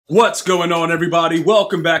What's going on, everybody?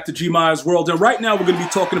 Welcome back to GmiasWorld, and right now we're going to be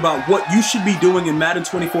talking about what you should be doing in Madden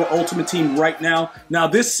 24 Ultimate Team right now. Now,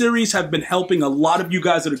 this series has been helping a lot of you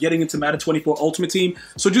guys that are getting into Madden 24 Ultimate Team,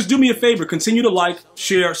 so just do me a favor, continue to like,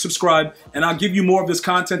 share, subscribe, and I'll give you more of this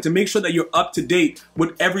content to make sure that you're up to date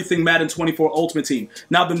with everything Madden 24 Ultimate Team.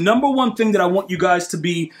 Now, the number one thing that I want you guys to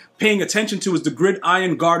be paying attention to is the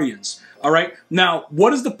Gridiron Guardians. All right? Now,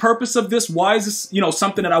 what is the purpose of this? Why is this,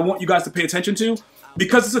 something that I want you guys to pay attention to?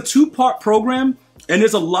 Because it's a two-part program, and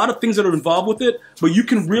there's a lot of things that are involved with it, but you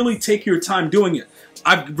can really take your time doing it.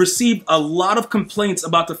 I've received a lot of complaints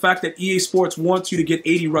about the fact that EA Sports wants you to get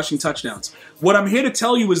 80 rushing touchdowns. What I'm here to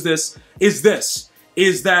tell you is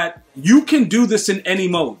that you can do this in any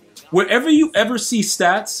mode. Wherever you ever see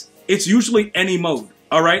stats, it's usually any mode,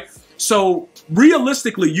 all right? So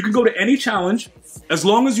realistically, you can go to any challenge as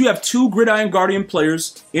long as you have 2 Gridiron Guardian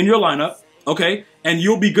players in your lineup, okay? And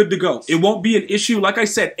you'll be good to go. It won't be an issue. Like I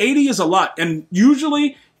said, 80 is a lot. And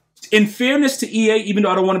usually, in fairness to EA, even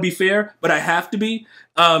though I don't want to be fair, but I have to be,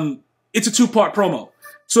 it's a 2-part promo.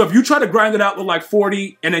 So if you try to grind it out with like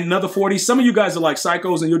 40 and another 40, some of you guys are like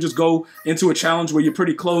psychos and you'll just go into a challenge where you're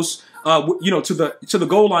pretty close, to the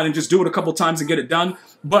goal line and just do it a couple times and get it done.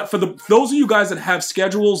 But for those of you guys that have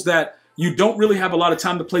schedules that you don't really have a lot of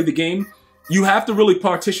time to play the game, you have to really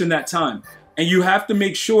partition that time. And you have to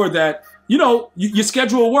make sure that your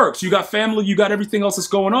schedule works. You got family, you got everything else that's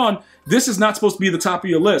going on. This is not supposed to be the top of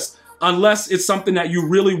your list unless it's something that you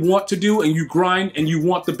really want to do and you grind and you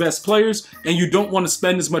want the best players and you don't want to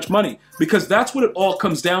spend as much money, because that's what it all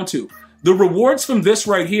comes down to. The rewards from this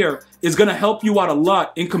right here is going to help you out a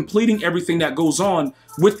lot in completing everything that goes on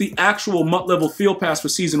with the actual MUT level field pass for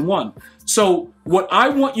Season 1. So what I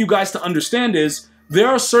want you guys to understand is there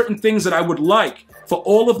are certain things that I would like for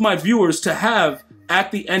all of my viewers to have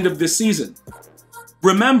at the end of this season.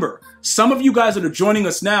 Remember, some of you guys that are joining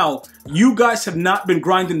us now, you guys have not been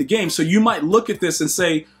grinding the game, so you might look at this and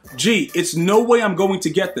say, gee, it's no way I'm going to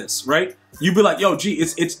get this, right? You'd be like, yo, gee,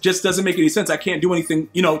 it just doesn't make any sense. I can't do anything,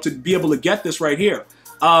 to be able to get this right here.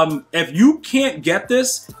 If you can't get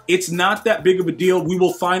this, it's not that big of a deal. We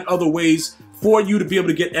will find other ways for you to be able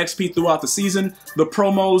to get XP throughout the season, the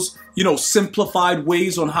promos, simplified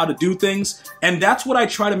ways on how to do things. And that's what I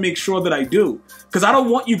try to make sure that I do. Because I don't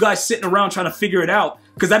want you guys sitting around trying to figure it out,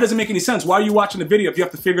 because that doesn't make any sense. Why are you watching the video if you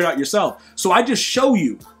have to figure it out yourself? So I just show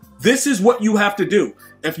you, this is what you have to do.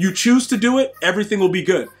 If you choose to do it, everything will be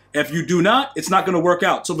good. If you do not, it's not going to work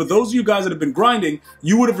out. So for those of you guys that have been grinding,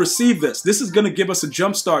 you would have received this. This is going to give us a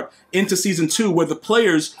jump start into Season 2 where the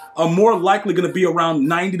players are more likely going to be around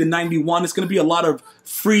 90 to 91. It's going to be a lot of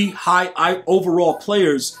free, high overall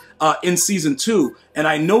players in Season 2. And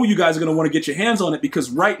I know you guys are going to want to get your hands on it,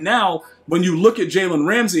 because right now, when you look at Jalen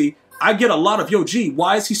Ramsey, I get a lot of, yo, gee,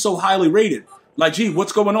 why is he so highly rated? Like, gee,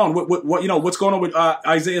 what's going on? What's going on with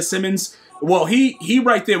Isaiah Simmons? Well, he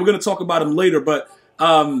right there, we're going to talk about him later, but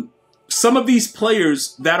some of these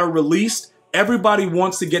players that are released, everybody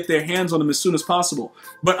wants to get their hands on them as soon as possible.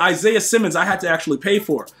 But Isaiah Simmons, I had to actually pay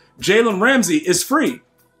for. Jalen Ramsey is free.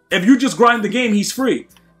 If you just grind the game, he's free.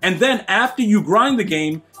 And then after you grind the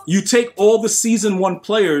game, you take all the Season 1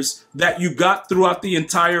 players that you got throughout the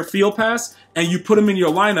entire field pass and you put them in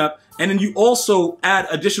your lineup, and then you also add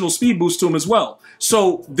additional speed boost to them as well.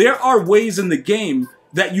 So there are ways in the game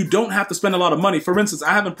that you don't have to spend a lot of money. For instance,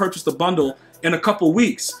 I haven't purchased a bundle in a couple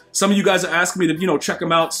weeks. Some of you guys are asking me to, check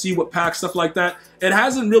them out, see what packs, stuff like that. It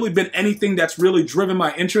hasn't really been anything that's really driven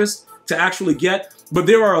my interest to actually get, but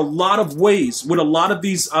there are a lot of ways with a lot of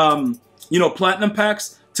these, platinum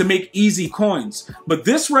packs to make easy coins. But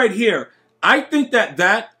this right here, I think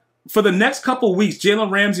that for the next couple weeks,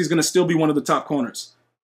 Jalen Ramsey is going to still be one of the top corners.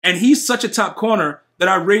 And he's such a top corner that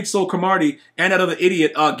I raid Soul Cromartie and that other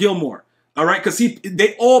idiot, Gilmore. All right, because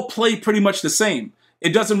they all play pretty much the same.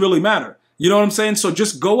 It doesn't really matter. You know what I'm saying? So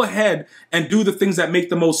just go ahead and do the things that make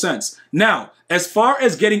the most sense. Now, as far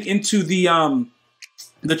as getting into the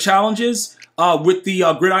challenges with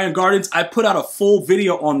the Gridiron Guardians, I put out a full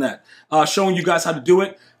video on that, showing you guys how to do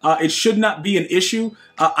it. It should not be an issue.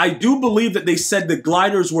 I do believe that they said the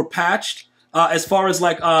gliders were patched as far as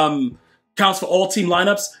like counts for all team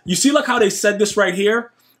lineups. You see like how they said this right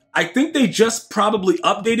here? I think they just probably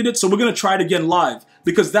updated it, so we're going to try it again live,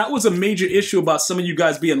 because that was a major issue about some of you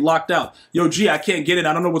guys being locked out. Yo, gee, I can't get it.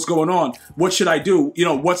 I don't know what's going on. What should I do?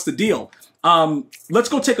 What's the deal? Let's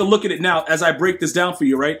go take a look at it now as I break this down for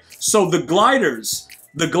you, right? So the gliders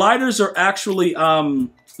are actually, let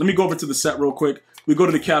me go over to the set real quick. We go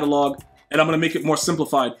to the catalog, and I'm going to make it more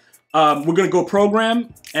simplified. We're going to go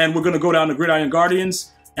program, and we're going to go down to Gridiron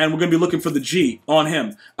Guardians, and we're going to be looking for the G on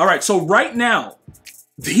him. All right, so right now,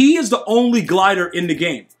 he is the only glider in the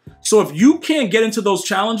game. So if you can't get into those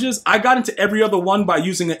challenges, I got into every other one by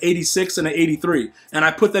using an 86 and an 83. And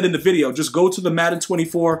I put that in the video. Just go to the Madden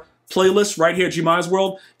 24 playlist right here at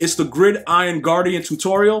GmiasWorld. It's the Gridiron Guardian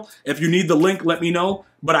tutorial. If you need the link, let me know.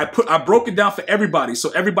 But I broke it down for everybody, so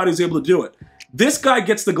everybody's able to do it. This guy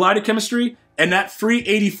gets the glider chemistry, and that free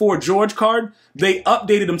 84 George card, they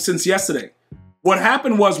updated him since yesterday. What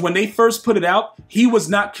happened was when they first put it out, he was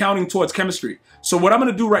not counting towards chemistry. So what I'm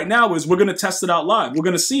going to do right now is we're going to test it out live. We're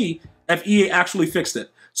going to see if EA actually fixed it.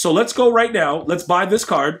 So let's go right now. Let's buy this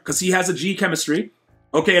card because he has a G chemistry.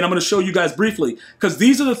 Okay, and I'm going to show you guys briefly because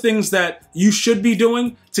these are the things that you should be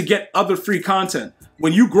doing to get other free content.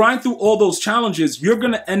 When you grind through all those challenges, you're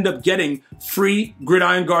going to end up getting free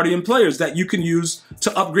Gridiron Guardian players that you can use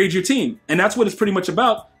to upgrade your team. And that's what it's pretty much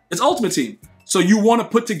about. It's Ultimate Team. So you want to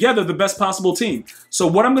put together the best possible team. So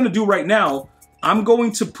what I'm going to do right now, I'm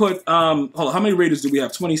going to put, hold on, how many Raiders do we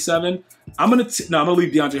have? 27. I'm going to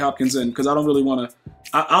leave DeAndre Hopkins in because I don't really want to,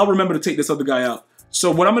 I'll remember to take this other guy out. So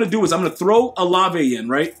what I'm going to do is I'm going to throw Olave in,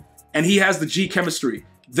 right? And he has the G chemistry.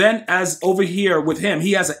 Then as over here with him,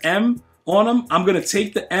 he has an M on him. I'm going to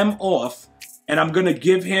take the M off and I'm going to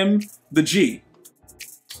give him the G.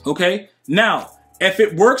 Okay? Now, if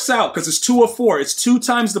it works out, because it's 2 of 4, it's 2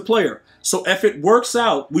 times the player. So if it works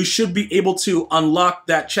out, we should be able to unlock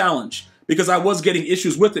that challenge because I was getting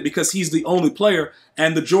issues with it because he's the only player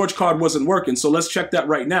and the George card wasn't working. So let's check that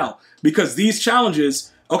right now because these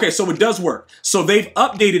challenges, okay, so it does work. So they've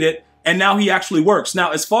updated it and now he actually works.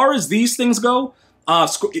 Now, as far as these things go,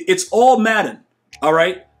 it's all Madden, all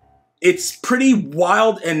right? It's pretty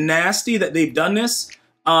wild and nasty that they've done this.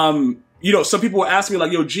 You know, some people will ask me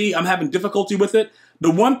like, yo, G, I'm having difficulty with it.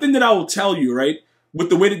 The one thing that I will tell you, right, with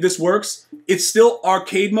the way that this works, it's still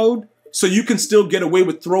arcade mode, so you can still get away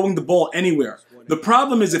with throwing the ball anywhere. The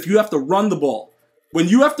problem is if you have to run the ball. When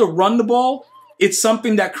you have to run the ball, it's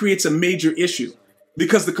something that creates a major issue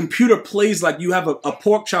because the computer plays like you have a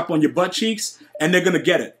pork chop on your butt cheeks and they're going to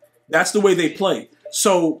get it. That's the way they play.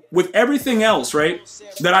 So with everything else, right,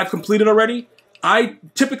 that I've completed already, I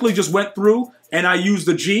typically just went through and I used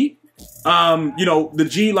the G. You know, the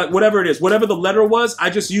G, like whatever it is, whatever the letter was, I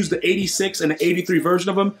just used the 86 and the 83 version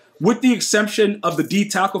of him, with the exception of the D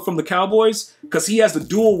tackle from the Cowboys, because he has the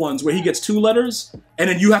dual ones where he gets 2 letters, and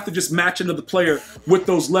then you have to just match into the player with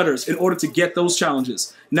those letters in order to get those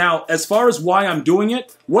challenges. Now, as far as why I'm doing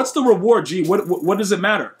it, what's the reward, G? What does it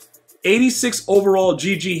matter? 86 overall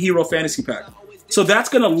GG Hero Fantasy Pack. So that's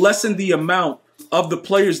going to lessen the amount of the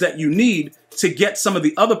players that you need to get some of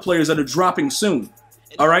the other players that are dropping soon.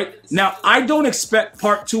 All right. Now, I don't expect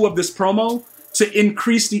part 2 of this promo to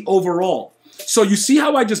increase the overall. So you see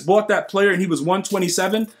how I just bought that player and he was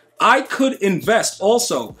 127? I could invest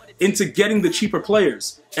also into getting the cheaper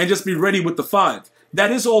players and just be ready with the 5.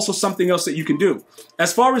 That is also something else that you can do.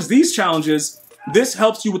 As far as these challenges, this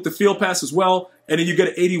helps you with the field pass as well. And then you get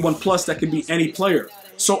an 81 plus that can be any player.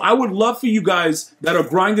 So I would love for you guys that are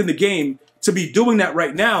grinding the game to be doing that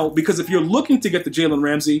right now, because if you're looking to get the Jalen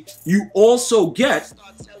Ramsey, you also get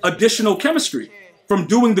additional chemistry from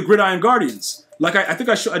doing the Gridiron Guardians. Like I think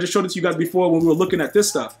I just showed it to you guys before when we were looking at this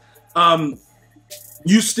stuff.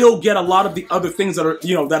 You still get a lot of the other things that are,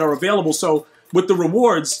 you know, that are available. So with the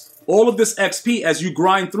rewards, all of this XP as you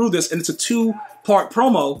grind through this, and it's a 2-part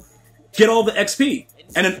promo, get all the XP.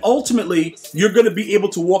 And then ultimately, you're going to be able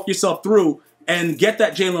to walk yourself through and get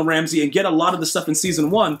that Jalen Ramsey and get a lot of the stuff in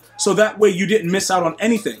Season 1, so that way you didn't miss out on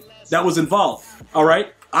anything that was involved, all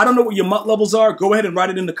right? I don't know what your MUT levels are. Go ahead and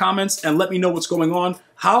write it in the comments and let me know what's going on.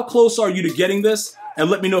 How close are you to getting this? And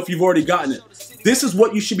let me know if you've already gotten it. This is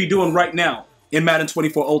what you should be doing right now in Madden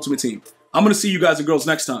 24 Ultimate Team. I'm going to see you guys and girls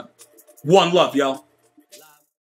next time. One love, y'all.